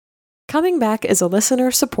Coming Back is a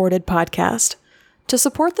listener-supported podcast. To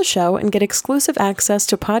support the show and get exclusive access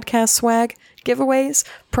to podcast swag, giveaways,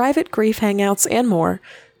 private grief hangouts, and more,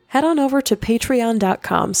 head on over to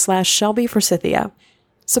patreon.com/ShelbyForsythia.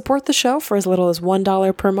 Support the show for as little as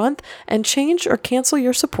 $1 per month and change or cancel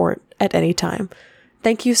your support at any time.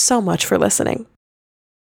 Thank you so much for listening.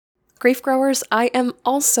 Grief Growers, I am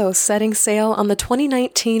also setting sail on the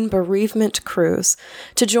 2019 Bereavement Cruise.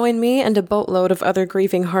 To join me and a boatload of other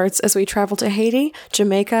grieving hearts as we travel to Haiti,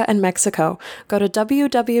 Jamaica, and Mexico, go to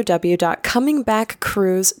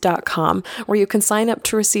www.comingbackcruise.com, where you can sign up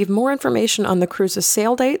to receive more information on the cruise's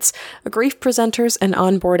sail dates, grief presenters, and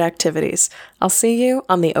onboard activities. I'll see you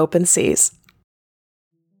on the open seas.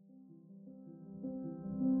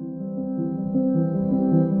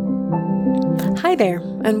 Hi there,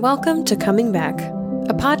 and welcome to Coming Back,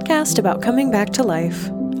 a podcast about coming back to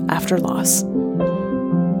life after loss.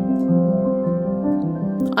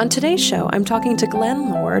 On today's show, I'm talking to Glenn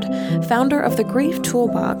Lord, founder of the Grief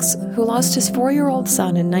Toolbox, who lost his 4-year-old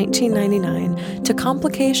son in 1999 to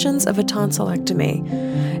complications of a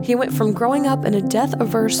tonsillectomy. He went from growing up in a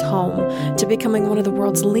death-averse home to becoming one of the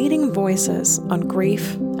world's leading voices on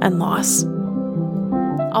grief and loss.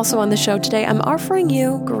 Also on the show today, I'm offering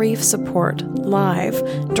you grief support live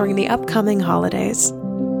during the upcoming holidays.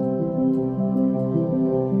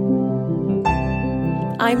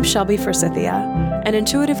 I'm Shelby Forsythia, an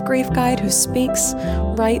intuitive grief guide who speaks,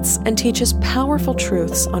 writes, and teaches powerful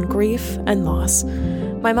truths on grief and loss.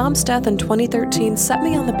 My mom's death in 2013 set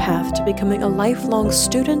me on the path to becoming a lifelong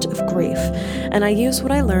student of grief, and I use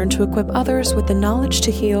what I learned to equip others with the knowledge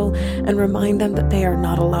to heal and remind them that they are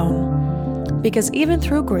not alone. Because even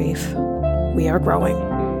through grief, we are growing.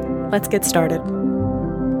 Let's get started.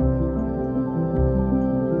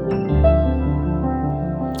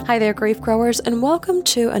 Hi there, Grief Growers, and welcome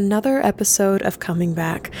to another episode of Coming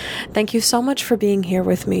Back. Thank you so much for being here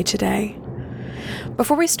with me today.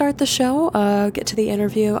 Before we start the show, get to the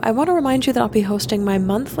interview, I want to remind you that I'll be hosting my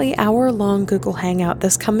monthly hour-long Google Hangout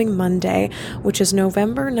this coming Monday, which is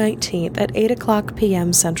November 19th at 8:00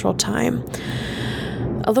 p.m. Central Time.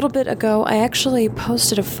 A little bit ago, I actually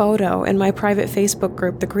posted a photo in my private Facebook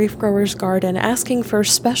group, The Grief Growers Garden, asking for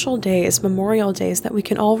special days, memorial days, that we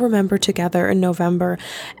can all remember together in November.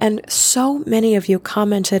 And so many of you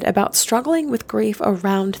commented about struggling with grief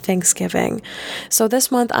around Thanksgiving. So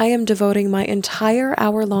this month, I am devoting my entire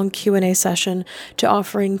hour-long Q&A session to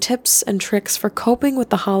offering tips and tricks for coping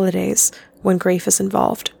with the holidays when grief is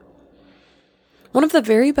involved. One of the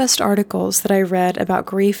very best articles that I read about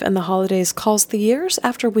grief and the holidays calls the years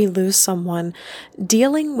after we lose someone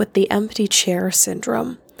dealing with the empty chair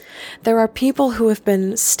syndrome. There are people who have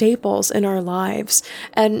been staples in our lives,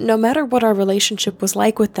 and no matter what our relationship was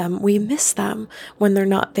like with them, we miss them when they're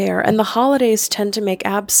not there, and the holidays tend to make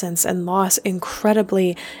absence and loss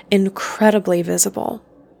incredibly, incredibly visible.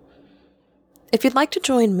 If you'd like to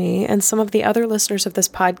join me and some of the other listeners of this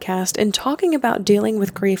podcast in talking about dealing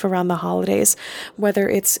with grief around the holidays, whether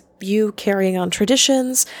it's you carrying on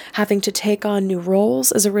traditions, having to take on new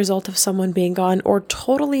roles as a result of someone being gone, or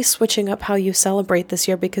totally switching up how you celebrate this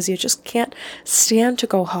year because you just can't stand to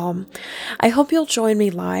go home, I hope you'll join me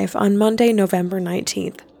live on Monday, November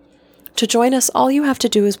 19th. To join us, all you have to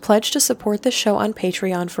do is pledge to support the show on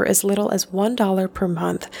Patreon for as little as $1 per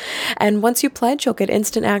month. And once you pledge, you'll get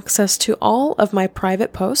instant access to all of my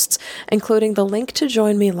private posts, including the link to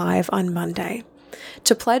join me live on Monday.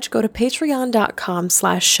 To pledge, go to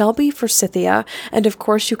patreon.com/ShelbyForsythia, and of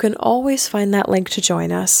course, you can always find that link to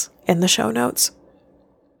join us in the show notes.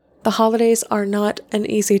 The holidays are not an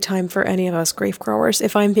easy time for any of us grief growers.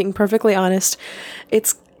 If I'm being perfectly honest,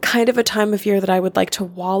 it's kind of a time of year that I would like to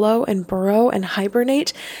wallow and burrow and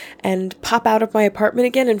hibernate and pop out of my apartment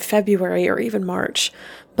again in February or even March.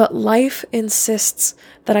 But life insists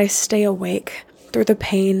that I stay awake through the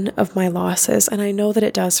pain of my losses, and I know that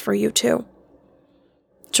it does for you too.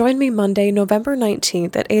 Join me Monday, November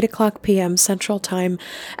 19th at 8:00 p.m. Central Time,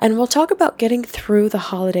 and we'll talk about getting through the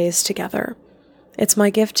holidays together. It's my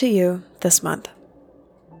gift to you this month.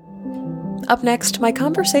 Up next, my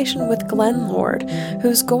conversation with Glenn Lord,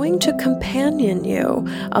 who's going to companion you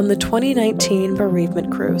on the 2019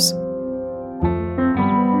 Bereavement Cruise.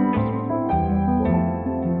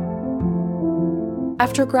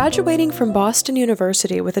 After graduating from Boston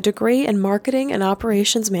University with a degree in marketing and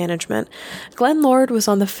operations management, Glenn Lord was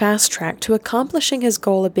on the fast track to accomplishing his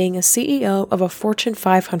goal of being a CEO of a Fortune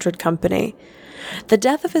 500 company. The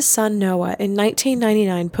death of his son Noah in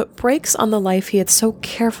 1999 put brakes on the life he had so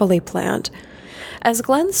carefully planned. As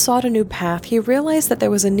Glenn sought a new path, he realized that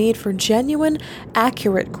there was a need for genuine,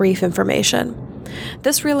 accurate grief information.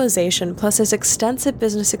 This realization, plus his extensive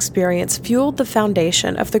business experience, fueled the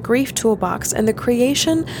foundation of the Grief Toolbox and the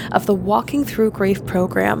creation of the Walking Through Grief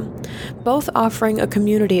program, both offering a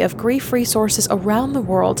community of grief resources around the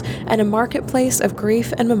world and a marketplace of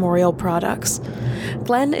grief and memorial products.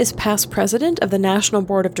 Glenn is past president of the National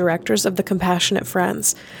Board of Directors of the Compassionate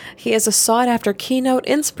Friends. He is a sought-after keynote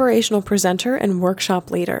inspirational presenter and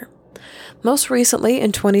workshop leader. Most recently,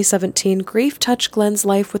 in 2017, grief touched Glenn's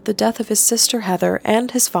life with the death of his sister Heather and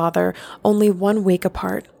his father, only 1 week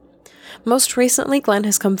apart. Most recently, Glenn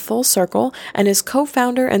has come full circle and is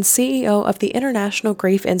co-founder and CEO of the International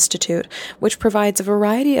Grief Institute, which provides a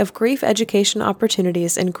variety of grief education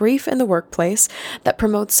opportunities in grief in the workplace that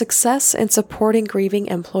promotes success in supporting grieving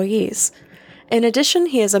employees. In addition,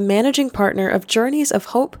 he is a managing partner of Journeys of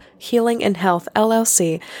Hope, Healing, and Health,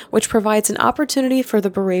 LLC, which provides an opportunity for the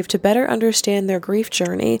bereaved to better understand their grief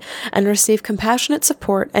journey and receive compassionate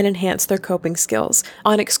support and enhance their coping skills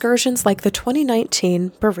on excursions like the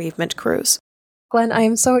 2019 Bereavement Cruise. Glenn, I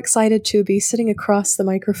am so excited to be sitting across the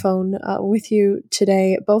microphone with you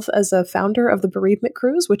today, both as a founder of the Bereavement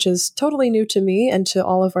Cruise, which is totally new to me and to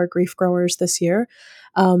all of our grief growers this year,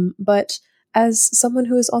 but as someone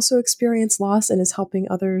who has also experienced loss and is helping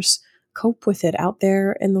others cope with it out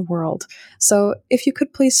there in the world. So if you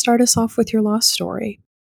could please start us off with your loss story.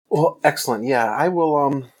 Well, excellent. Yeah, I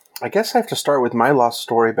will. I guess I have to start with my loss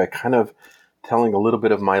story by kind of telling a little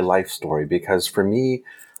bit of my life story, because for me,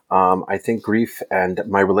 I think grief and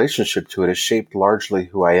my relationship to it has shaped largely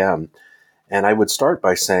who I am. And I would start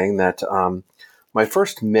by saying that my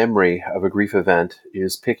first memory of a grief event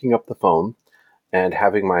is picking up the phone and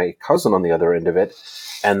having my cousin on the other end of it.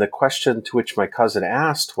 And the question to which my cousin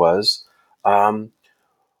asked was, when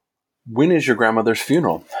is your grandmother's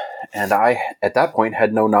funeral? And I, at that point,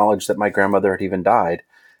 had no knowledge that my grandmother had even died.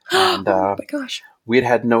 And oh my gosh. We had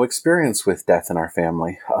had no experience with death in our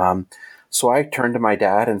family. So I turned to my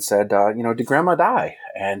dad and said, did grandma die?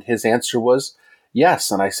 And his answer was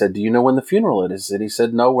yes. And I said, do you know when the funeral is? And he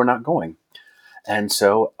said, no, we're not going. And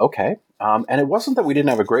so, okay. And it wasn't that we didn't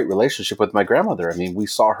have a great relationship with my grandmother. I mean, we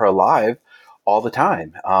saw her alive all the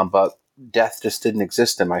time, but death just didn't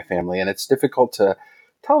exist in my family. And it's difficult to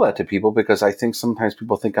tell that to people because I think sometimes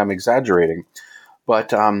people think I'm exaggerating.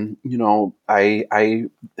 But, I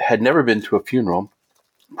had never been to a funeral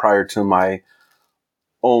prior to my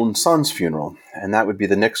own son's funeral. And that would be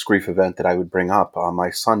the next grief event that I would bring up.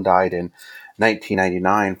 My son died in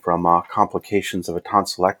 1999 from complications of a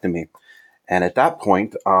tonsillectomy. And at that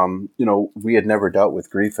point, we had never dealt with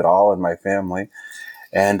grief at all in my family.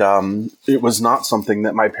 And it was not something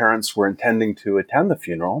that my parents were intending to attend the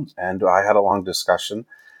funeral. And I had a long discussion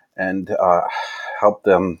and helped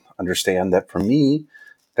them understand that for me,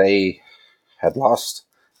 they had lost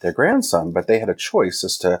their grandson, but they had a choice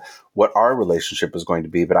as to what our relationship was going to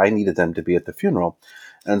be. But I needed them to be at the funeral.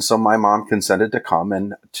 And so my mom consented to come.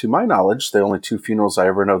 And to my knowledge, the only 2 funerals I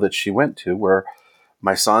ever know that she went to were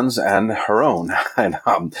my son's and her own. And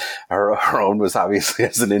her own was obviously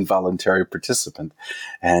as an involuntary participant.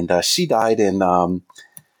 And she died in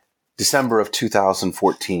December of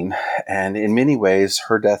 2014. And in many ways,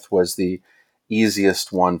 her death was the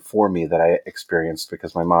easiest one for me that I experienced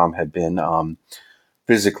because my mom had been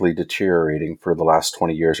physically deteriorating for the last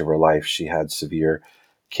 20 years of her life. She had severe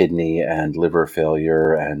kidney and liver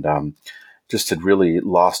failure and just had really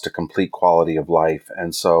lost a complete quality of life.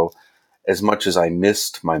 And so as much as I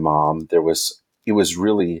missed my mom, it was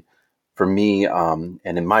really, for me, and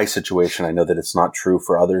in my situation, I know that it's not true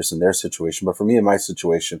for others in their situation, but for me in my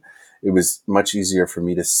situation, it was much easier for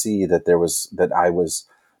me to see that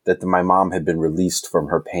that my mom had been released from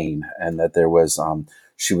her pain and that there was,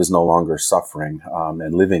 she was no longer suffering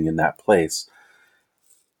and living in that place.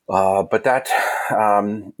 But that,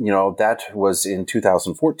 that was in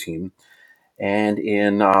 2014. And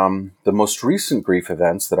in the most recent grief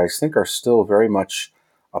events that I think are still very much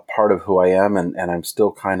a part of who I am and I'm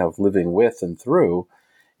still kind of living with and through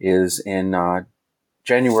is in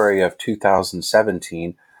January of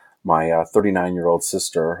 2017, my 39-year-old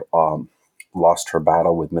sister lost her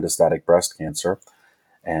battle with metastatic breast cancer.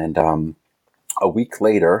 And a week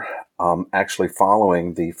later, actually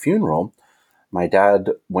following the funeral, my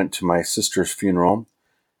dad went to my sister's funeral,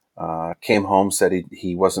 came home, said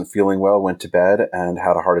he wasn't feeling well, went to bed, and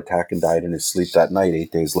had a heart attack and died in his sleep that night,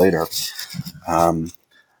 8 days later.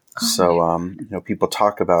 People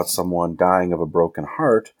talk about someone dying of a broken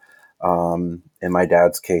heart. In my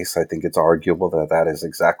dad's case, I think it's arguable that that is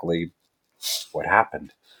exactly what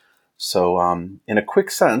happened. So in a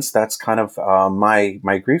quick sense, that's kind of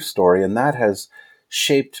my grief story, and that has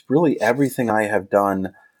shaped really everything I have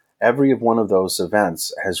done every one of those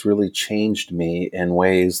events has really changed me in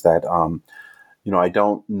ways that, I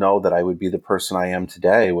don't know that I would be the person I am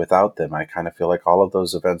today without them. I kind of feel like all of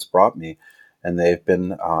those events brought me, and they've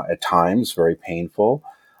been at times very painful,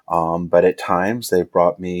 but at times they've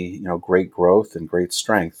brought me, great growth and great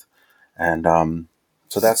strength. And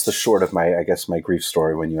so that's the short of my grief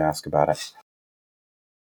story when you ask about it.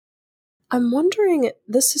 I'm wondering,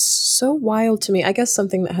 this is so wild to me. I guess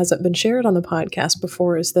something that hasn't been shared on the podcast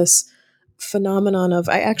before is this phenomenon of,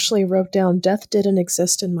 I actually wrote down, death didn't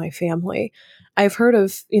exist in my family. I've heard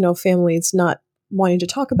of, families not wanting to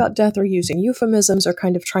talk about death or using euphemisms or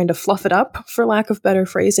kind of trying to fluff it up, for lack of better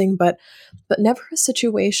phrasing, but never a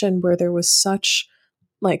situation where there was such,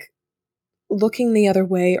 like, looking the other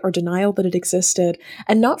way or denial that it existed,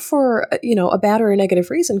 and not for a bad or a negative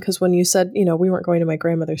reason. Because when you said we weren't going to my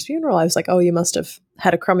grandmother's funeral, I was like, oh, you must have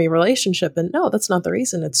had a crummy relationship. And no, that's not the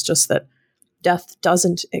reason. It's just that death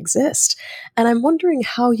doesn't exist. And I'm wondering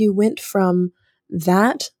how you went from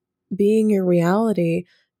that being your reality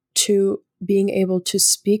to being able to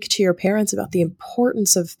speak to your parents about the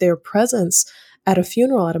importance of their presence at a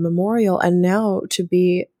funeral, at a memorial, and now to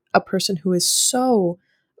be a person who is so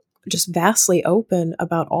just vastly open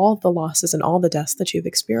about all the losses and all the deaths that you've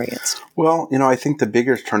experienced. Well, I think the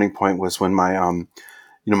bigger turning point was when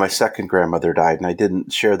my second grandmother died, and I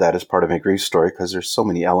didn't share that as part of my grief story because there's so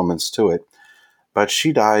many elements to it. But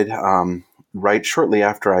she died right shortly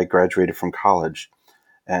after I graduated from college,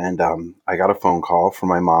 and I got a phone call from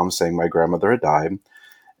my mom saying my grandmother had died,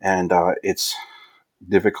 and it's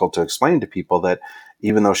difficult to explain to people that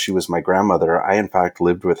even though she was my grandmother, I in fact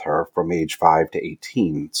lived with her from age 5 to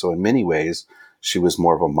 18. So in many ways, she was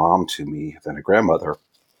more of a mom to me than a grandmother.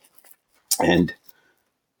 And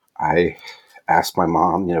I asked my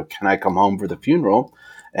mom, can I come home for the funeral?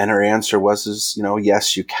 And her answer was,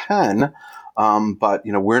 yes, you can. But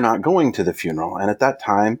we're not going to the funeral. And at that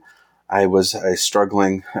time, I was a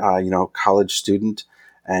struggling, college student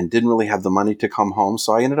and didn't really have the money to come home.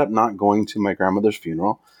 So I ended up not going to my grandmother's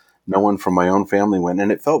funeral. No one from my own family went.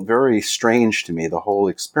 And it felt very strange to me, the whole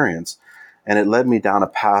experience. And it led me down a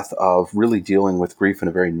path of really dealing with grief in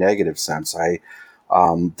a very negative sense. I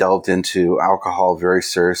delved into alcohol very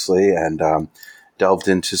seriously and delved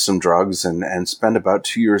into some drugs and spent about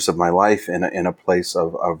 2 years of my life in a place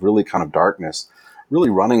of really kind of darkness,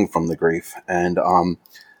 really running from the grief. And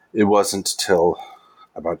it wasn't till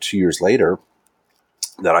about 2 years later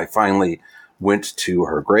that I finally went to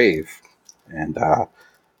her grave. And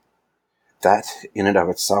that in and of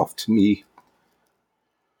itself, to me,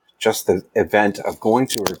 just the event of going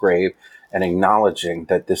to her grave and acknowledging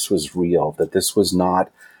that this was real, that this was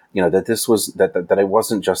not, that this was, that it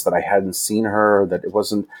wasn't just that I hadn't seen her, that it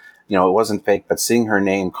wasn't, it wasn't fake, but seeing her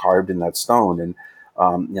name carved in that stone and,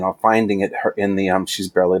 finding it her in the, she's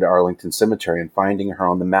buried at Arlington Cemetery, and finding her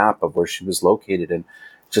on the map of where she was located, and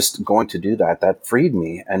just going to do that freed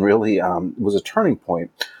me and really was a turning point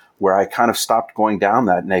where I kind of stopped going down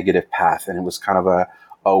that negative path. And it was kind of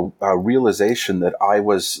a realization that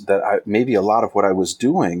maybe a lot of what I was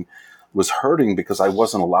doing was hurting because I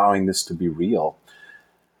wasn't allowing this to be real.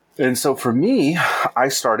 And so for me, I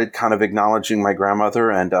started kind of acknowledging my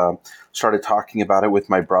grandmother and started talking about it with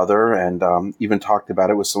my brother, and even talked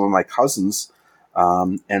about it with some of my cousins.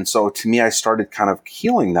 And so to me, I started kind of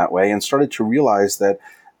healing that way and started to realize that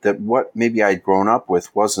what maybe I'd grown up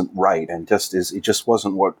with wasn't right, and it just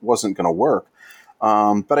wasn't what wasn't going to work.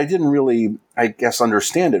 But I didn't really, I guess,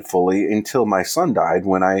 understand it fully until my son died,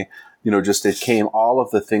 when it came, all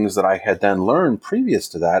of the things that I had then learned previous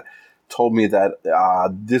to that told me that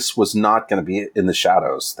this was not going to be in the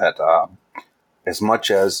shadows, that as much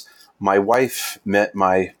as my wife met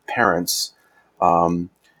my parents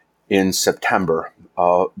in September,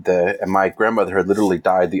 and my grandmother had literally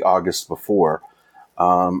died the August before.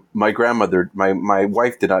 My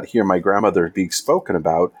wife did not hear my grandmother being spoken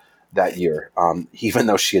about that year, even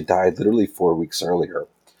though she had died literally 4 weeks earlier.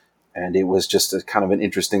 And it was just a kind of an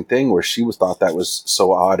interesting thing where she thought that was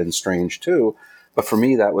so odd and strange too. But for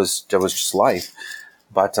me, that was just life.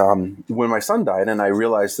 But when my son died and I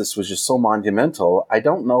realized this was just so monumental, I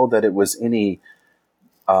don't know that it was any,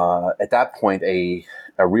 at that point, a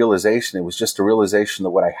realization. It was just a realization that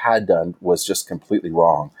what I had done was just completely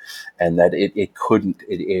wrong, and that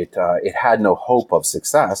it had no hope of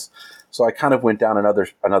success. So I kind of went down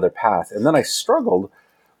another path, and then I struggled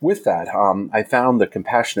with that. I found the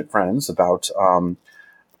Compassionate Friends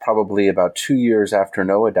probably about 2 years after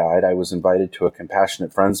Noah died. I was invited to a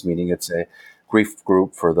Compassionate Friends meeting. It's a grief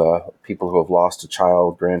group for the people who have lost a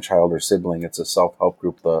child, grandchild, or sibling. It's a self-help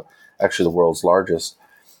group, actually the world's largest.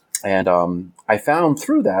 And I found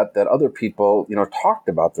through that other people, talked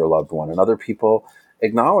about their loved one, and other people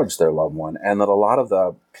acknowledged their loved one, and that a lot of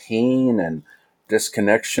the pain and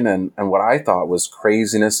disconnection and what I thought was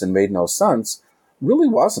craziness and made no sense really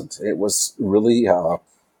wasn't. It was really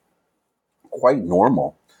quite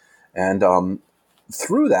normal. And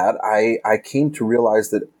through that, I came to realize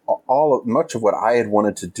that much of what I had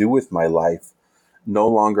wanted to do with my life no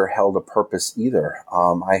longer held a purpose either.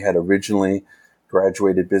 I had originally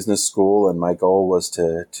graduated business school, and my goal was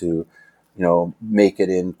to make it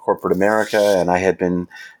in corporate America. And I had been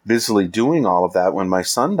busily doing all of that when my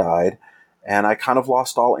son died, and I kind of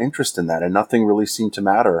lost all interest in that, and nothing really seemed to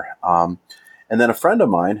matter. And then a friend of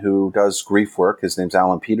mine who does grief work, his name's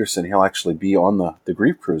Alan Peterson, he'll actually be on the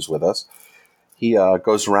grief cruise with us. He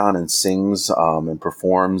goes around and sings and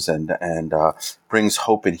performs and brings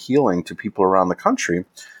hope and healing to people around the country.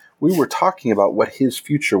 We were talking about what his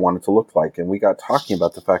future wanted to look like, and we got talking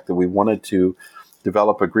about the fact that we wanted to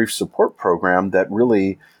develop a grief support program that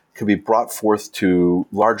really could be brought forth to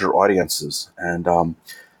larger audiences. And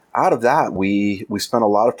out of that, we spent a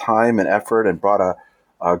lot of time and effort and brought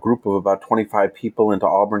a group of about 25 people into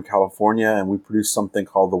Auburn, California, and we produced something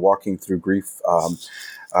called the Walking Through Grief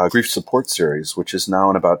Grief Support Series, which is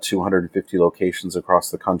now in about 250 locations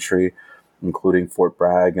across the country, including Fort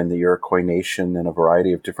Bragg and the Iroquois Nation and a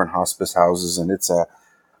variety of different hospice houses. And it's a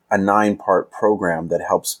 9-part program that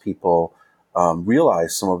helps people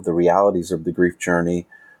realize some of the realities of the grief journey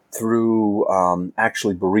through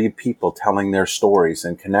actually bereaved people telling their stories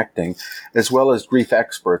and connecting, as well as grief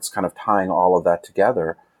experts kind of tying all of that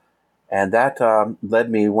together. And that led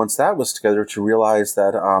me, once that was together, to realize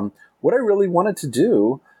that what I really wanted to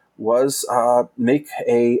do was make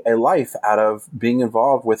a life out of being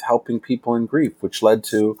involved with helping people in grief, which led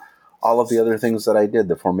to all of the other things that I did: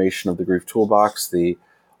 the formation of the Grief Toolbox, the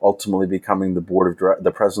ultimately becoming the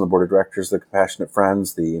president of the board of directors of the Compassionate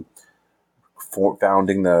Friends, the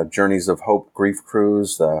founding the Journeys of Hope Grief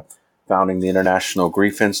Cruise, the founding the International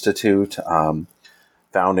Grief Institute,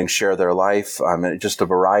 founding Share Their Life, and just a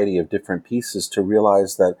variety of different pieces to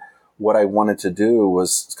realize that what I wanted to do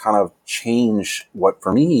was kind of change what,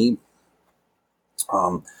 for me,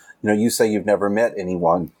 you say you've never met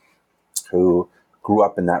anyone who grew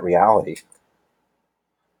up in that reality.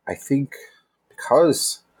 I think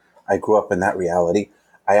because I grew up in that reality,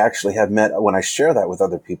 I actually have met, when I share that with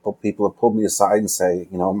other people, people have pulled me aside and say,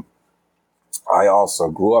 I also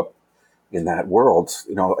grew up in that world.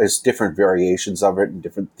 It's different variations of it and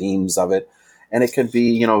different themes of it. And it can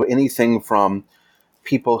be, anything from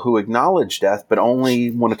people who acknowledge death, but only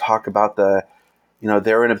want to talk about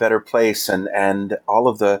they're in a better place and all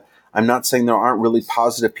of the, I'm not saying there aren't really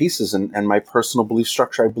positive pieces and my personal belief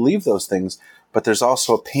structure. I believe those things, but there's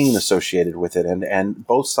also a pain associated with it. And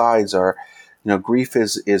both sides are, grief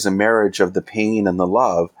is a marriage of the pain and the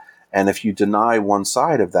love. And if you deny one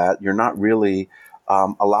side of that, you're not really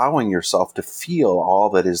allowing yourself to feel all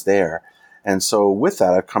that is there. And so with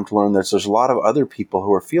that, I've come to learn that there's a lot of other people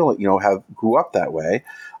who are grew up that way.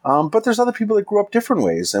 But there's other people that grew up different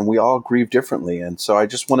ways, and we all grieve differently. And so I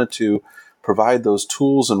just wanted to provide those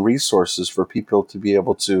tools and resources for people to be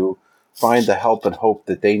able to find the help and hope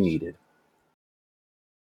that they needed.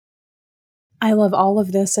 I love all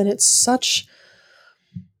of this, and it's such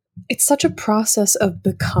a process of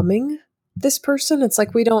becoming this person. It's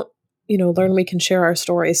like we don't, learn we can share our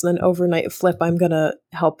stories and then overnight flip, I'm going to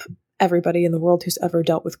help everybody in the world who's ever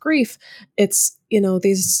dealt with grief. It's,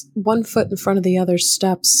 these one foot in front of the other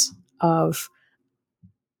steps of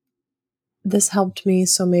this helped me,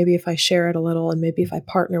 so maybe if I share it a little, and maybe if I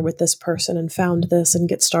partner with this person and found this and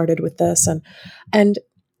get started with this, and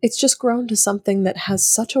it's just grown to something that has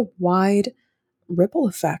such a wide ripple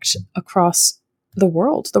effect across the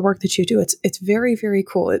world. The work that you do, it's very, very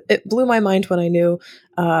cool. It blew my mind when I knew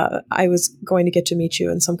I was going to get to meet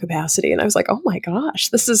you in some capacity, and I was like, oh my gosh,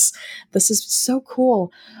 this is so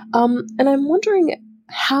cool. And I'm wondering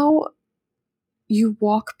how you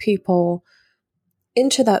walk people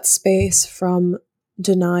into that space from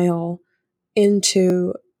denial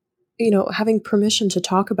into, having permission to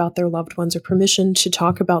talk about their loved ones, or permission to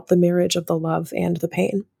talk about the marriage of the love and the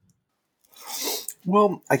pain.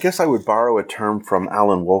 Well, I guess I would borrow a term from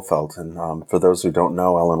Alan Wolfelt. And for those who don't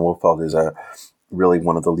know, Alan Wolfelt is really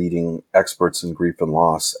one of the leading experts in grief and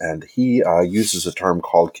loss. And he uses a term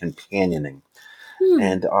called companioning.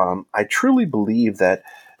 And I truly believe that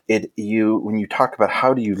when you talk about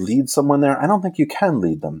how do you lead someone there, I don't think you can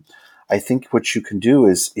lead them. I think what you can do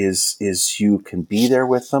is you can be there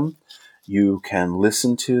with them. You can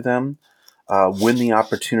listen to them. When the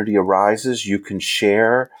opportunity arises, you can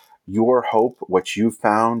share your hope, what you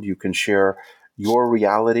found. You can share your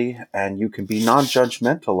reality, and you can be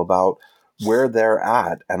non-judgmental about where they're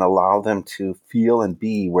at and allow them to feel and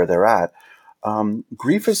be where they're at.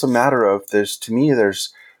 Grief is a matter of to me,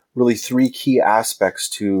 there's really three key aspects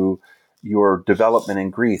to your development in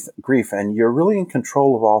grief, and you're really in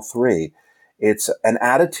control of all three. It's an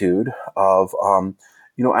attitude of,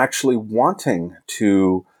 actually wanting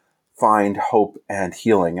to find hope and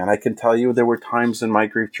healing. And I can tell you there were times in my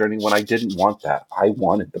grief journey when I didn't want that. I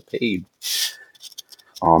wanted the pain.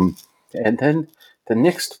 And then the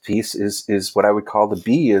next piece is what I would call the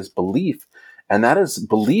B, is belief. And that is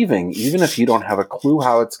believing, even if you don't have a clue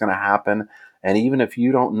how it's going to happen, and even if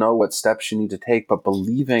you don't know what steps you need to take, but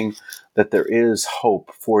believing that there is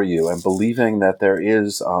hope for you, and believing that there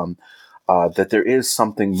is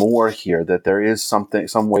something more here, that there is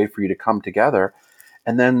some way for you to come together.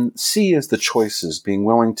 And then C is the choices, being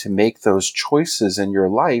willing to make those choices in your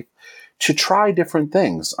life to try different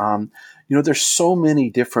things. There's so many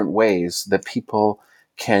different ways that people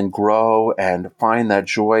can grow and find that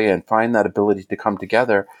joy and find that ability to come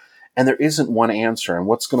together. And there isn't one answer. And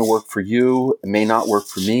what's going to work for you may not work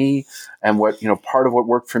for me. And part of what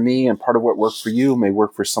worked for me and part of what worked for you may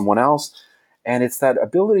work for someone else. And it's that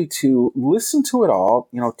ability to listen to it all,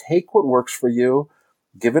 take what works for you,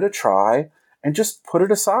 give it a try, and just put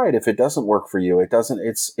it aside if it doesn't work for you.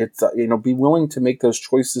 Be willing to make those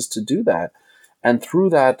choices to do that. And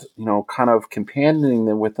through that, kind of companioning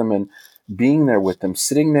them with them and being there with them,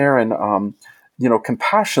 sitting there and,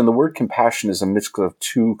 compassion, the word compassion is a mix of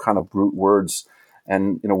two kind of root words.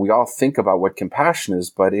 And, we all think about what compassion is,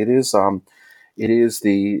 but it is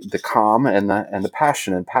the calm and the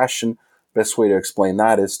passion. And passion, best way to explain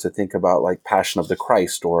that is to think about like Passion of the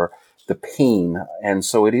Christ or the pain. And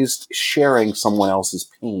so it is sharing someone else's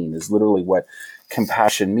pain is literally what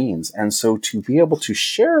compassion means. And so to be able to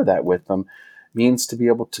share that with them means to be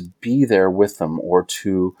able to be there with them, or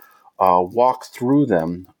to walk through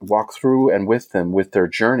and with them with their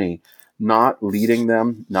journey, not leading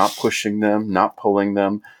them, not pushing them, not pulling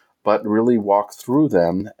them, but really walk through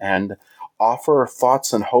them and offer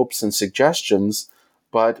thoughts and hopes and suggestions,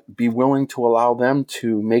 but be willing to allow them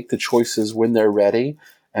to make the choices when they're ready,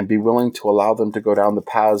 and be willing to allow them to go down the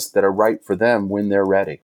paths that are right for them when they're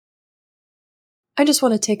ready. I just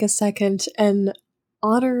want to take a second and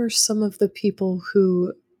honor some of the people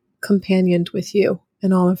who companioned with you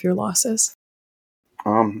in all of your losses.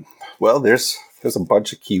 Well, there's a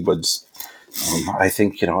bunch of key ones. I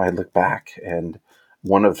think, I look back, and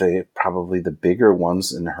one of probably the bigger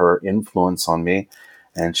ones in her influence on me,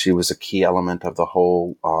 and she was a key element of the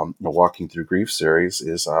whole Walking Through Grief series,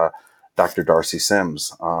 is Dr. Darcy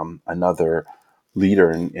Sims, another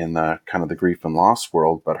leader in the kind of the grief and loss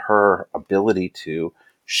world. But her ability to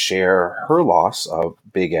share her loss of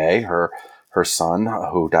Big A, her son,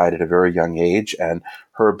 who died at a very young age, and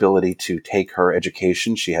her ability to take her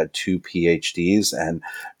education, she had 2 PhDs, and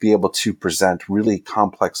be able to present really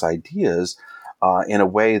complex ideas in a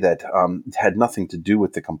way that had nothing to do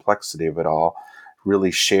with the complexity of it all,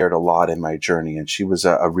 really shared a lot in my journey. And she was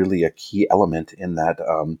really a key element in that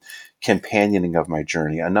companioning of my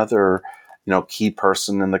journey. Another, key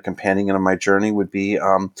person in the companioning of my journey would be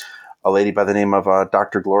a lady by the name of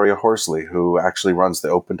Dr. Gloria Horsley, who actually runs the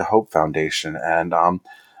Open to Hope Foundation. And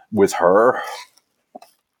with her,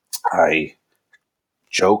 I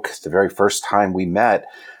joke, the very first time we met,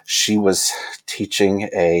 she was teaching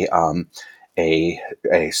a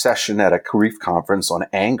session at a grief conference on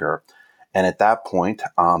anger. And at that point,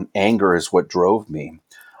 anger is what drove me.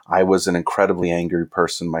 I was an incredibly angry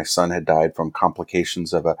person. My son had died from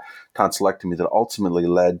complications of a tonsillectomy that ultimately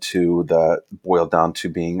boiled down to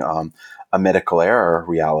being a medical error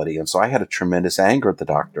reality. And so I had a tremendous anger at the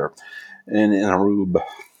doctor. And in a room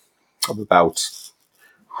of about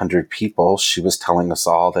 100 people, she was telling us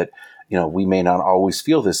all that, we may not always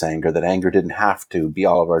feel this anger, that anger didn't have to be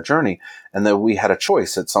all of our journey, and that we had a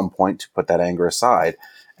choice at some point to put that anger aside.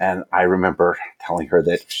 And I remember telling her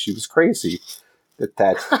that she was crazy.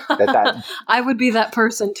 That I would be that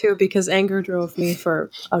person too, because anger drove me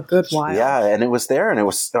for a good while. Yeah, and it was there, and I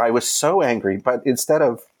was so angry. But instead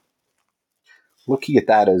of looking at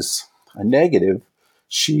that as a negative,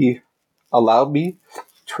 she allowed me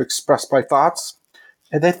to express my thoughts,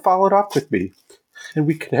 and then followed up with me, and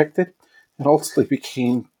we connected, and ultimately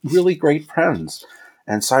became really great friends.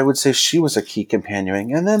 And so I would say she was a key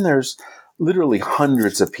companion. And then there's literally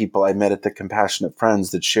hundreds of people I met at the Compassionate Friends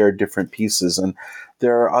that shared different pieces. And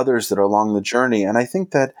there are others that are along the journey. And I think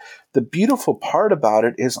that the beautiful part about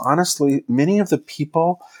it is, honestly, many of the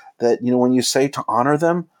people that, when you say to honor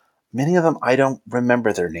them, many of them, I don't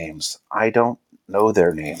remember their names. I don't know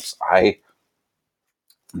their names. I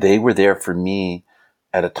They were there for me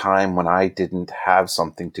at a time when I didn't have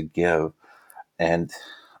something to give, and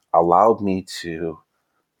allowed me to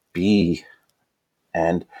be.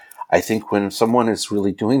 And I think when someone is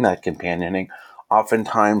really doing that companioning,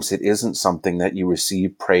 oftentimes it isn't something that you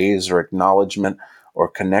receive praise or acknowledgement or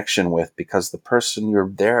connection with, because the person you're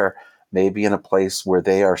there may be in a place where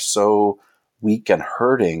they are so weak and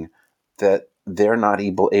hurting that they're not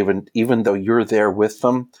able, even though you're there with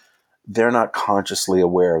them, they're not consciously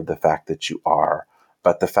aware of the fact that you are.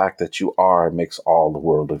 But the fact that you are makes all the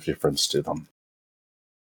world of difference to them.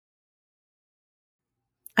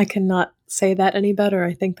 I cannot say that any better.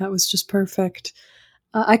 I think that was just perfect.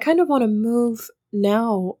 I kind of want to move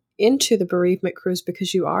now into the bereavement cruise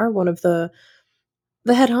because you are one of the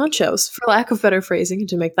head honchos, for lack of better phrasing,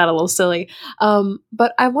 to make that a little silly.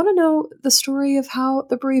 But I want to know the story of how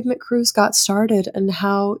the bereavement cruise got started and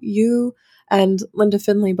how you and Linda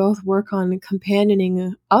Finley both work on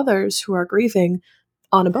companioning others who are grieving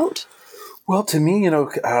on a boat. Well, to me,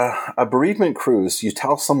 a bereavement cruise, you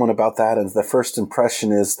tell someone about that, and the first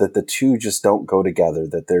impression is that the two just don't go together,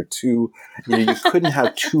 that they're two, you couldn't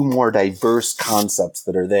have two more diverse concepts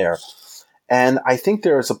that are there. And I think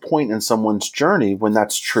there is a point in someone's journey when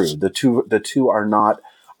that's true. The two are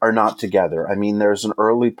not together. I mean, there's an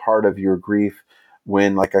early part of your grief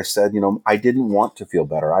when, like I said, I didn't want to feel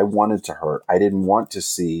better. I wanted to hurt. I didn't want to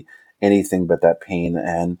see anything but that pain.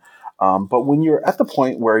 And but when you're at the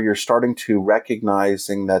point where you're starting to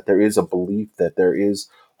recognizing that there is a belief that there is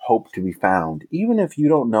hope to be found, even if you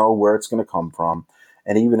don't know where it's going to come from,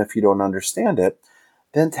 and even if you don't understand it,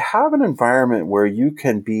 then to have an environment where you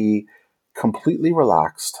can be completely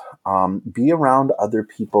relaxed, be around other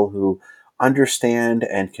people who understand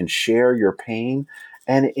and can share your pain.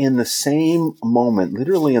 And in the same moment,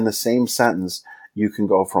 literally in the same sentence, you can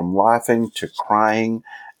go from laughing to crying,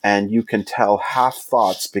 and you can tell half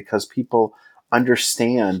thoughts because people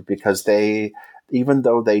understand, because they, even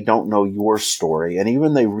though they don't know your story, and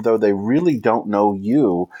though they really don't know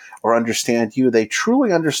you or understand you, they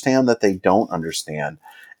truly understand that they don't understand.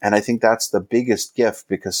 And I think that's the biggest gift,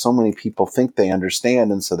 because so many people think they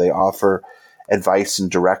understand, and so they offer advice and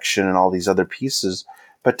direction and all these other pieces.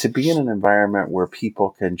 But to be in an environment where people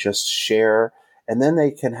can just share, and then they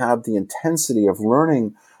can have the intensity of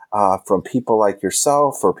learning from people like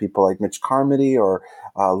yourself, or people like Mitch Carmody, or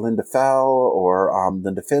Linda Fell, or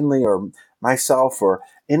Linda Finley, or myself, or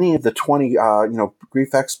any of the 20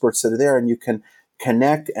 grief experts that are there, and you can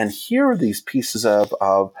connect and hear these pieces of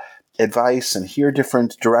advice and hear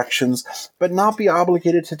different directions, but not be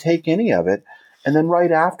obligated to take any of it. And then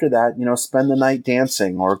right after that, spend the night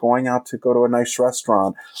dancing, or going out to go to a nice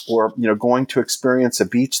restaurant, or, going to experience a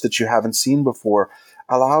beach that you haven't seen before,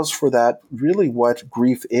 allows for that. Really what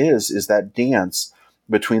grief is that dance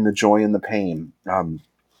between the joy and the pain.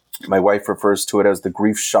 My wife refers to it as the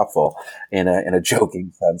grief shuffle in a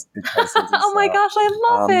joking sense, because it is, Oh my gosh, I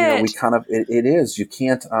love it. we kind of, it is, you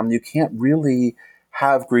can't really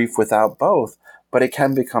have grief without both, but it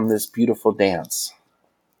can become this beautiful dance.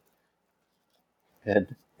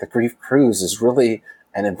 And the grief cruise is really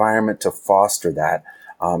an environment to foster that,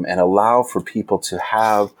 and allow for people to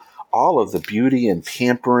have all of the beauty and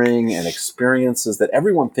pampering and experiences that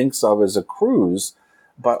everyone thinks of as a cruise,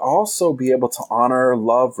 but also be able to honor,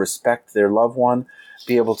 love, respect their loved one,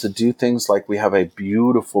 be able to do things like we have a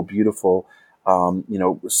beautiful, beautiful,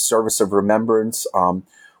 service of remembrance.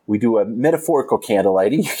 We do a metaphorical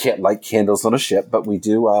candlelighting. You can't light candles on a ship, but we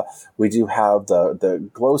do have the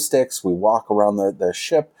glow sticks. We walk around the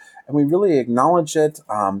ship, and we really acknowledge it.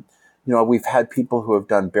 We've had people who have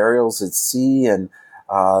done burials at sea, and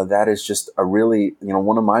that is just a really,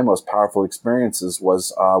 one of my most powerful experiences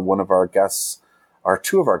was one of our guests, or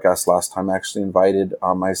two of our guests last time, actually invited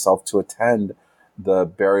myself to attend the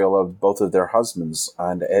burial of both of their husbands.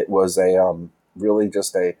 And it was really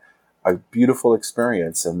just a beautiful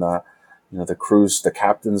experience. And the cruise, the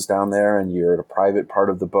captain's down there, and you're at a private part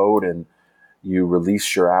of the boat, and you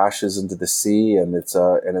release your ashes into the sea, and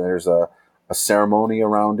there's a ceremony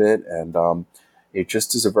around it. And it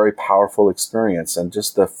just is a very powerful experience. And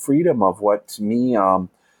just the freedom of what, to me,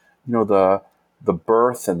 the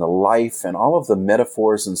birth and the life and all of the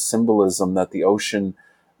metaphors and symbolism that the ocean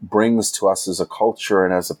brings to us as a culture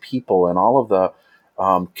and as a people, and all of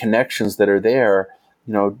the connections that are there,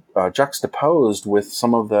 juxtaposed with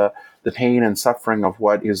some of the pain and suffering of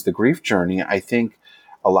what is the grief journey, I think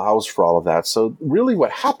allows for all of that. So really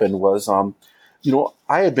what happened was, I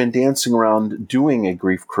had been dancing around doing a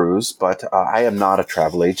grief cruise, but I am not a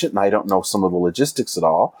travel agent, and I don't know some of the logistics at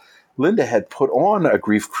all. Linda had put on a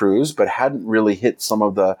grief cruise, but hadn't really hit some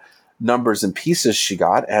of the numbers and pieces she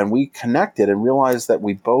got, and we connected and realized that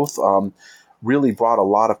we both really brought a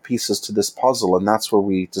lot of pieces to this puzzle, and that's where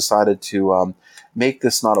we decided to make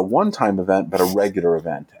this not a one-time event, but a regular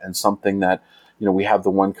event, and something that, we have the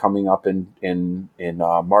one coming up in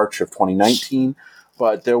March of 2019,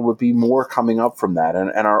 but there would be more coming up from that, and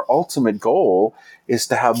our ultimate goal is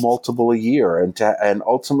to have multiple a year, and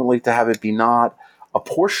ultimately to have it be not a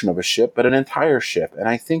portion of a ship, but an entire ship. And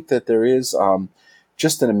I think that there is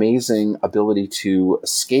just an amazing ability to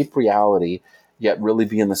escape reality, yet really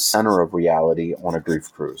be in the center of reality on a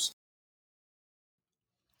grief cruise.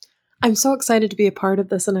 I'm so excited to be a part of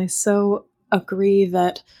this, and I so agree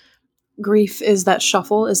that grief is that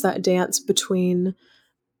shuffle, is that dance between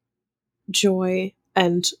joy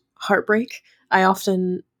and heartbreak. I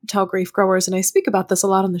often tell grief growers, and I speak about this a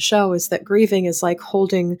lot on the show, is that grieving is like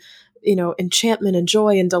holding, enchantment and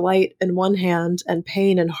joy and delight in one hand and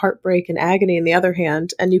pain and heartbreak and agony in the other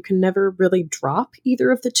hand. And you can never really drop either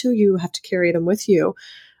of the two. You have to carry them with you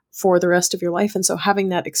for the rest of your life. And so having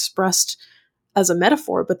that expressed as a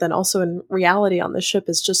metaphor, but then also in reality on the ship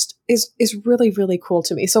is really, really cool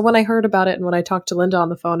to me. So when I heard about it and when I talked to Linda on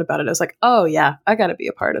the phone about it, I was like, oh yeah, I got to be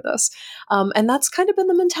a part of this. And that's kind of been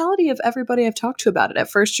the mentality of everybody I've talked to about it. At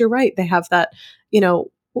first, you're right. They have that,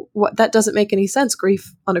 what that doesn't make any sense,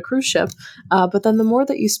 grief on a cruise ship. But then the more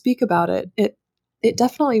that you speak about it, it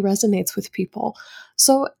definitely resonates with people.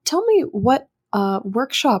 So tell me, what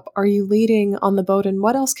workshop are you leading on the boat, and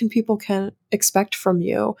what else can people expect from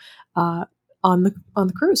you on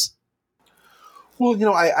the cruise?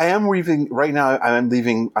 Well, I am leaving right now. I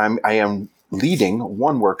am leading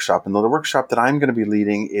one workshop, and the workshop that I'm going to be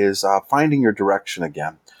leading is finding your direction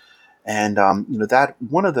again. And that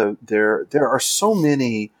one of there are so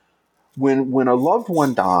many. When a loved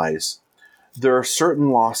one dies, there are certain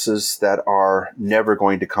losses that are never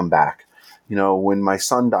going to come back. When my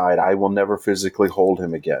son died, I will never physically hold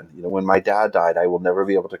him again. When my dad died, I will never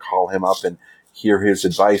be able to call him up and hear his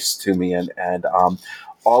advice to me. And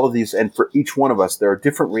all of these, and for each one of us, there are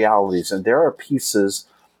different realities, and there are pieces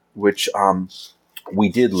which we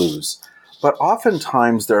did lose. But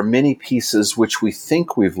oftentimes there are many pieces which we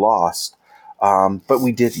think we've lost, but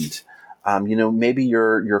we didn't. Maybe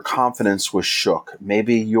your confidence was shook.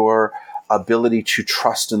 Maybe your ability to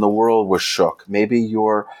trust in the world was shook. Maybe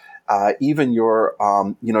even your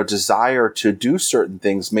desire to do certain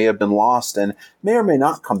things may have been lost and may or may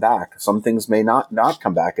not come back. Some things may not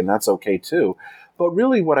come back, and that's okay too. But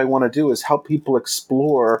really what I want to do is help people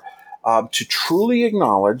explore to truly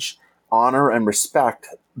acknowledge, honor, and respect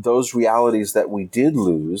those realities that we did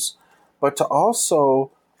lose, but to also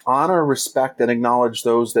honor, respect, and acknowledge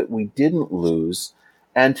those that we didn't lose,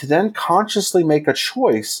 and to then consciously make a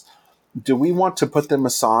choice. Do we want to put them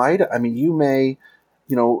aside? I mean, you may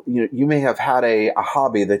have had a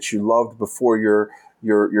hobby that you loved before your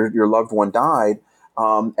loved one died,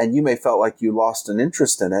 and you may felt like you lost an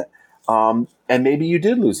interest in it, and maybe you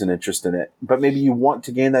did lose an interest in it, but maybe you want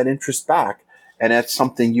to gain that interest back, and that's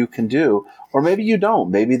something you can do. Or maybe you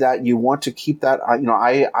don't. Maybe that you want to keep that.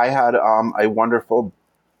 I had a wonderful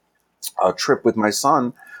trip with my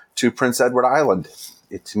son to Prince Edward Island.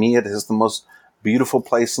 To me, it is the most beautiful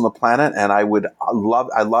place on the planet, and I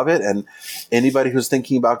love it. And anybody who's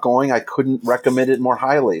thinking about going, I couldn't recommend it more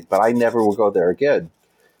highly. But I never will go there again,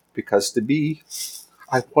 because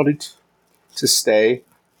I wanted to stay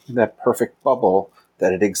in that perfect bubble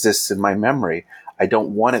that it exists in my memory. I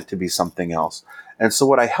don't want it to be something else. And so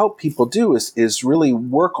what I help people do is really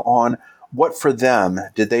work on what for them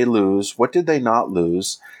did they lose, what did they not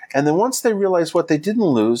lose, and then once they realize what they didn't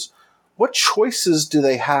lose, what choices do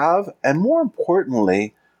they have, and more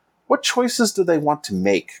importantly, what choices do they want to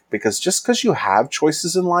make? Because just because you have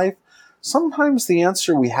choices in life, sometimes the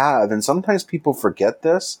answer we have, and sometimes people forget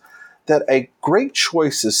this, that a great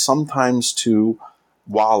choice is sometimes to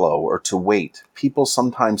wallow or to wait. People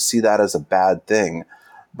sometimes see that as a bad thing,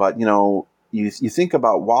 but you think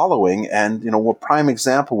about wallowing, and a prime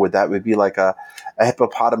example with that would be like a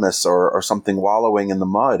hippopotamus or something wallowing in the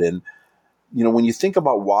mud. And when you think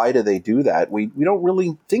about why do they do that, we don't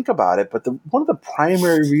really think about it, but one of the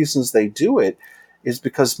primary reasons they do it is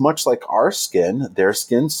because, much like our skin, their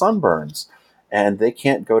skin sunburns, and they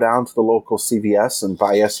can't go down to the local CVS and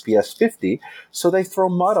buy SPF 50, so they throw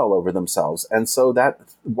mud all over themselves. And so that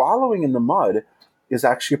wallowing in the mud is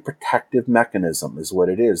actually a protective mechanism, is what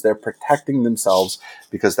it is. They're protecting themselves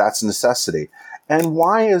because that's a necessity. And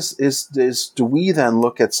why do we then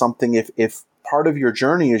look at something, if part of your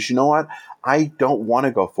journey is, I don't want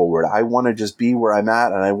to go forward, I want to just be where I'm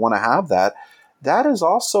at, and I want to have that. That is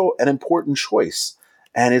also an important choice.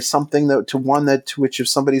 And it's something to which if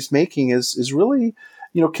somebody's making is really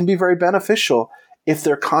can be very beneficial if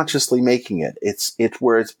they're consciously making it. It's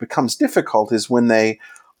where it becomes difficult is when they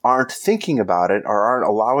aren't thinking about it or aren't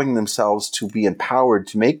allowing themselves to be empowered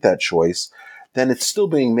to make that choice. Then it's still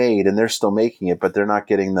being made and they're still making it, but they're not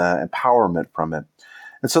getting the empowerment from it.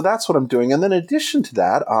 And so that's what I'm doing. And then in addition to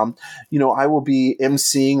that, I will be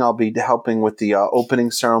emceeing. I'll be helping with the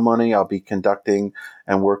opening ceremony. I'll be conducting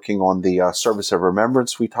and working on the service of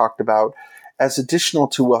remembrance we talked about. As additional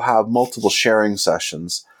to, we'll have multiple sharing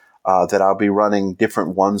sessions that I'll be running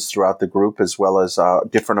different ones throughout the group, as well as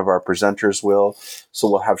different of our presenters will. So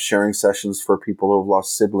we'll have sharing sessions for people who have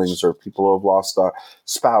lost siblings, or people who have lost a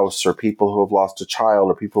spouse, or people who have lost a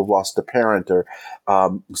child, or people who have lost a parent, or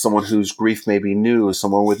someone whose grief may be new,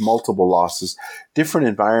 someone with multiple losses, different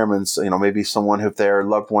environments, maybe someone if their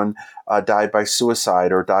loved one died by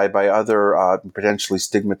suicide or died by other potentially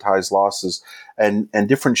stigmatized losses, and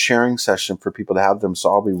different sharing session for people to have them.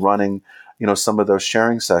 So I'll be running some of those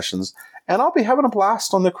sharing sessions, and I'll be having a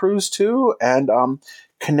blast on the cruise too, and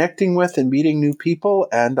connecting with and meeting new people.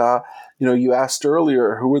 And, you asked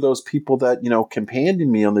earlier, who were those people that,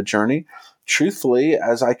 companioned me on the journey? Truthfully,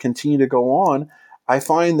 as I continue to go on, I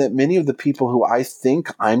find that many of the people who I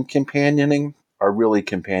think I'm companioning are really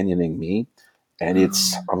companioning me. And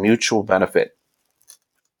it's a mutual benefit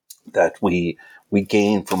that we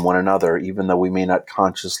gain from one another, even though we may not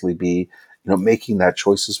consciously be making that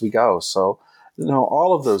choice as we go. So,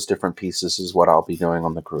 all of those different pieces is what I'll be doing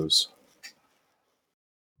on the cruise.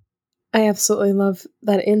 I absolutely love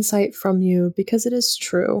that insight from you, because it is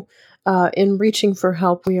true. In reaching for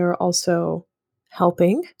help, we are also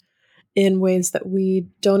helping in ways that we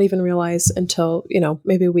don't even realize until,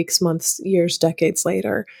 maybe weeks, months, years, decades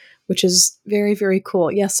later, which is very, very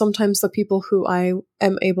cool. Yes, sometimes the people who I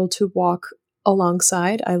am able to walk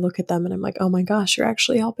alongside, I look at them and I'm like, oh my gosh, you're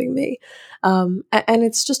actually helping me. And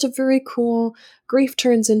it's just a very cool, grief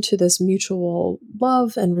turns into this mutual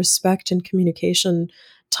love and respect and communication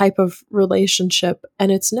type of relationship.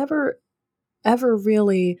 And it's never, ever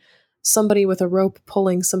really somebody with a rope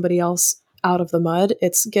pulling somebody else out of the mud.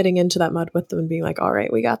 It's getting into that mud with them and being like, all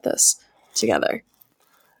right, we got this together.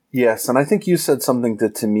 Yes, and I think you said something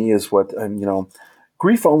that to me is what,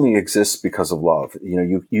 grief only exists because of love.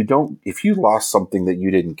 You don't, if you lost something that you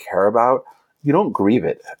didn't care about, you don't grieve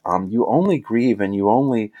it. You only grieve and you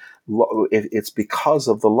only, it's because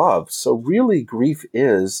of the love. So really grief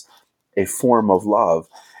is a form of love.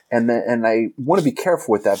 And I want to be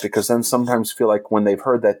careful with that, because then sometimes feel like when they've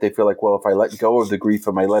heard that, they feel like, well, if I let go of the grief,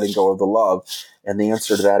 am I letting go of the love? And the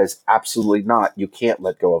answer to that is absolutely not. You can't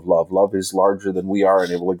let go of love. Love is larger than we are,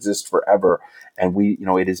 and it will exist forever. And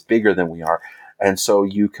it is bigger than we are. And so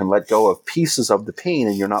you can let go of pieces of the pain,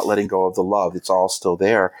 and you're not letting go of the love. It's all still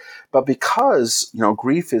there. But because,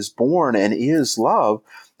 grief is born and is love,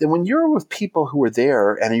 then when you're with people who are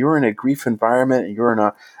there and you're in a grief environment and you're in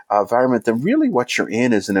a environment, then really what you're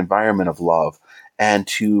in is an environment of love. And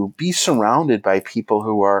to be surrounded by people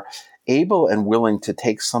who are able and willing to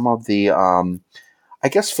take some of the,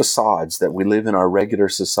 facades that we live in our regular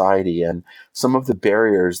society, and some of the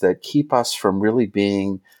barriers that keep us from really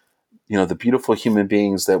being, the beautiful human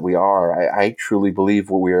beings that we are. I truly believe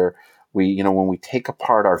when we take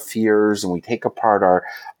apart our fears and we take apart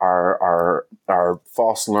our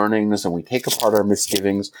false learnings and we take apart our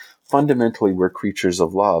misgivings, fundamentally we're creatures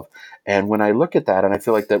of love. And when I look at that, and I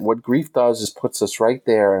feel like that what grief does is puts us right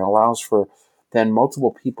there and allows for then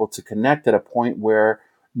multiple people to connect at a point where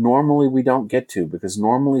normally we don't get to, because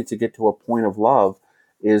normally to get to a point of love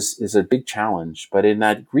is a big challenge. But in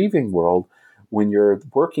that grieving world, when you're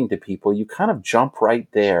working to people, you kind of jump right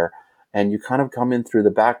there and you kind of come in through the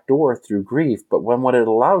back door through grief. But what it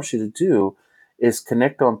allows you to do is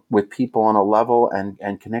connect with people on a level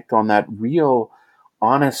and connect on that real,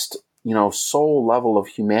 honest, soul level of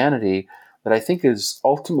humanity that I think is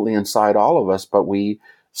ultimately inside all of us, but we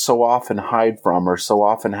so often hide from, or so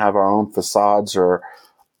often have our own facades or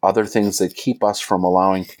other things that keep us from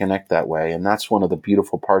allowing to connect that way. And that's one of the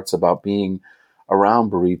beautiful parts about being around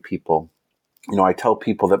bereaved people. I tell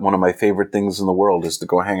people that one of my favorite things in the world is to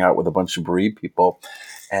go hang out with a bunch of bereaved people.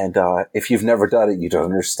 And if you've never done it, you don't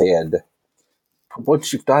understand. But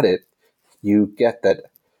once you've done it, you get that,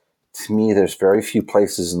 to me, there's very few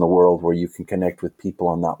places in the world where you can connect with people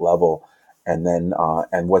on that level. And then,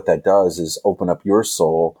 and what that does is open up your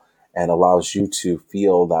soul and allows you to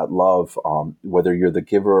feel that love, whether you're the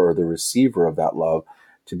giver or the receiver of that love.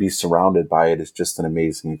 To be surrounded by it is just an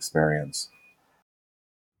amazing experience.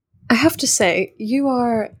 I have to say, you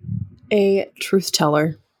are a truth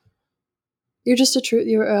teller. You're just a truth.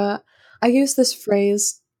 I used this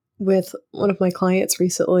phrase with one of my clients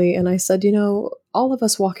recently, and I said, all of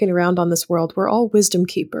us walking around on this world, we're all wisdom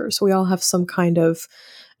keepers. We all have some kind of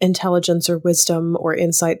intelligence or wisdom or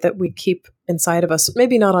insight that we keep inside of us,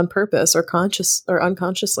 maybe not on purpose or conscious or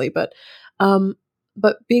unconsciously, but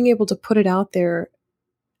being able to put it out there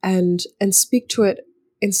and speak to it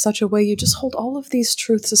in such a way, you just hold all of these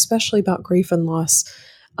truths, especially about grief and loss,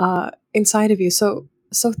 inside of you. So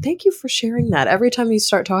thank you for sharing that. Every time you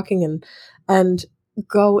start talking and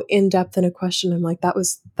go in depth in a question, I'm like,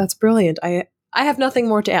 that's brilliant. I have nothing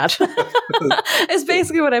more to add. Is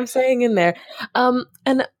basically what I'm saying in there.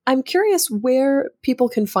 And I'm curious where people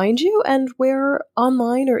can find you and where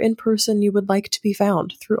online or in person you would like to be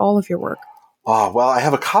found through all of your work. Oh, well, I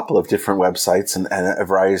have a couple of different websites and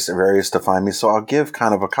various to find me. So I'll give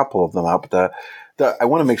kind of a couple of them out. But I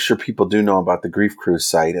want to make sure people do know about the Grief Cruise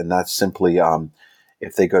site. And that's simply,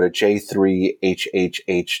 if they go to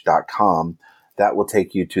j3hhh.com, that will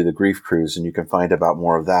take you to the Grief Cruise and you can find about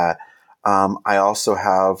more of that. I also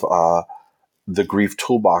have,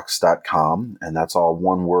 thegrieftoolbox.com, and that's all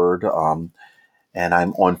one word. And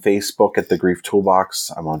I'm on Facebook at the Grief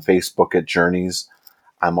Toolbox. I'm on Facebook at Journeys.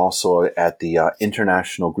 I'm also at the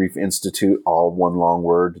International Grief Institute, all one long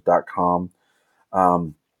word.com.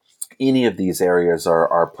 Any of these areas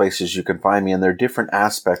are places you can find me, and there are different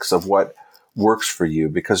aspects of what works for you,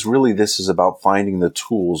 because really this is about finding the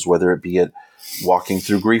tools, whether it be at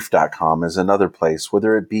walkingthroughgrief.com is another place,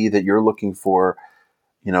 whether it be that you're looking for,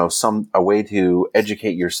 a way to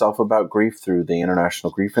educate yourself about grief through the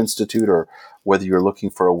International Grief Institute, or whether you're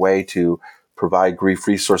looking for a way to provide grief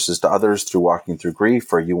resources to others through Walking Through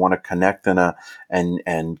Grief, or you want to connect and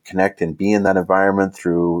connect and be in that environment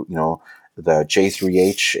through, the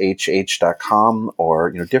j3hhh.com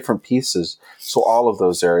or, different pieces. So all of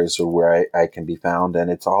those areas are where I can be found,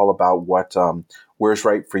 and it's all about what, where's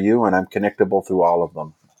right for you, and I'm connectable through all of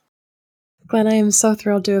them. Glenn, I am so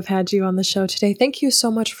thrilled to have had you on the show today. Thank you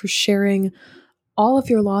so much for sharing all of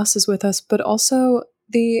your losses with us, but also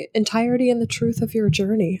the entirety and the truth of your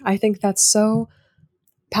journey. I think that's so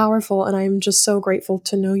powerful, and I'm just so grateful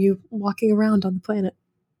to know you walking around on the planet.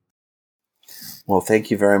 Well,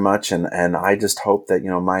 thank you very much, and I just hope that,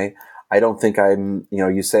 I don't think I'm,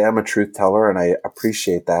 you say I'm a truth teller, and I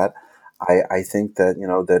appreciate that. I think that,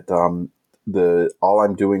 all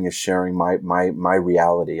I'm doing is sharing my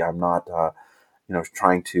reality. I'm not,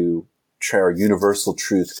 trying to share universal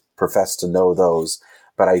truth, profess to know those.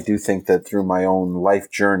 But I do think that through my own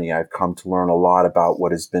life journey, I've come to learn a lot about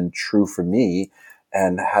what has been true for me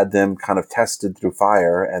and had them kind of tested through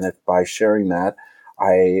fire. And if by sharing that,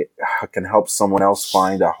 I can help someone else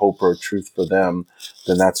find a hope or a truth for them,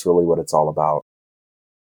 then that's really what it's all about.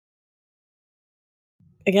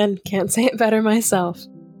 Again, can't say it better myself.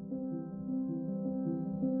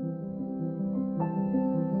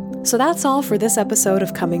 So that's all for this episode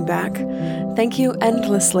of Coming Back. Thank you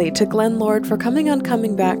endlessly to Glenn Lord for coming on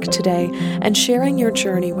Coming Back today and sharing your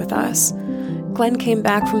journey with us. Glenn came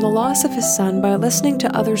back from the loss of his son by listening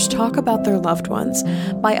to others talk about their loved ones,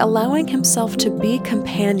 by allowing himself to be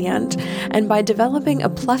companioned, and by developing a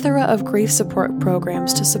plethora of grief support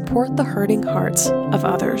programs to support the hurting hearts of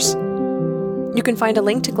others. You can find a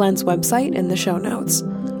link to Glenn's website in the show notes.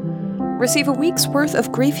 Receive a week's worth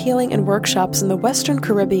of grief healing and workshops in the Western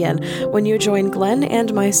Caribbean when you join Glenn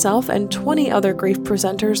and myself and 20 other grief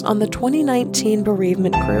presenters on the 2019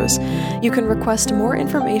 Bereavement Cruise. You can request more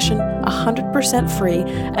information 100% free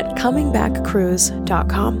at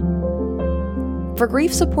comingbackcruise.com. For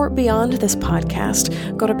grief support beyond this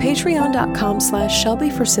podcast, go to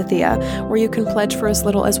patreon.com/ShelbyForsythia, where you can pledge for as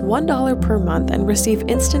little as $1 per month and receive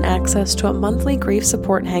instant access to a monthly grief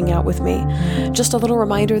support hangout with me. Just a little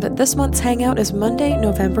reminder that this month's hangout is Monday,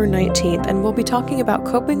 November 19th, and we'll be talking about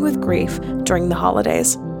coping with grief during the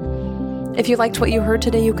holidays. If you liked what you heard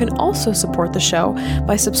today, you can also support the show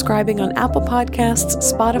by subscribing on Apple Podcasts,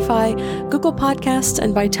 Spotify, Google Podcasts,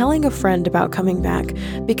 and by telling a friend about Coming Back,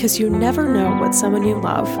 because you never know what someone you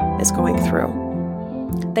love is going through.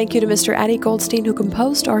 Thank you to Mr. Addie Goldstein, who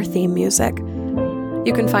composed our theme music.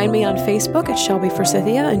 You can find me on Facebook at Shelby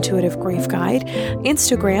Forsythia, Intuitive Grief Guide,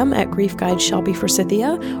 Instagram at Grief Guide Shelby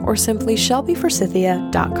Forsythia, or simply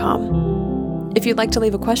shelbyforsythia.com. If you'd like to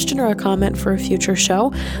leave a question or a comment for a future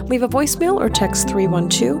show, leave a voicemail or text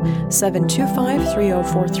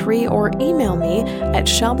 312-725-3043 or email me at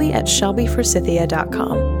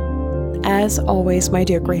shelby@shelbyforsythia.com. As always, my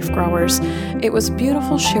dear grief growers, it was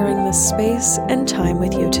beautiful sharing this space and time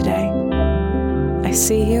with you today. I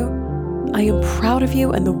see you, I am proud of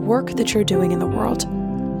you and the work that you're doing in the world,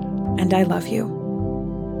 and I love you.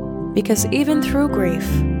 Because even through grief,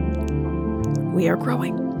 we are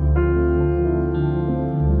growing.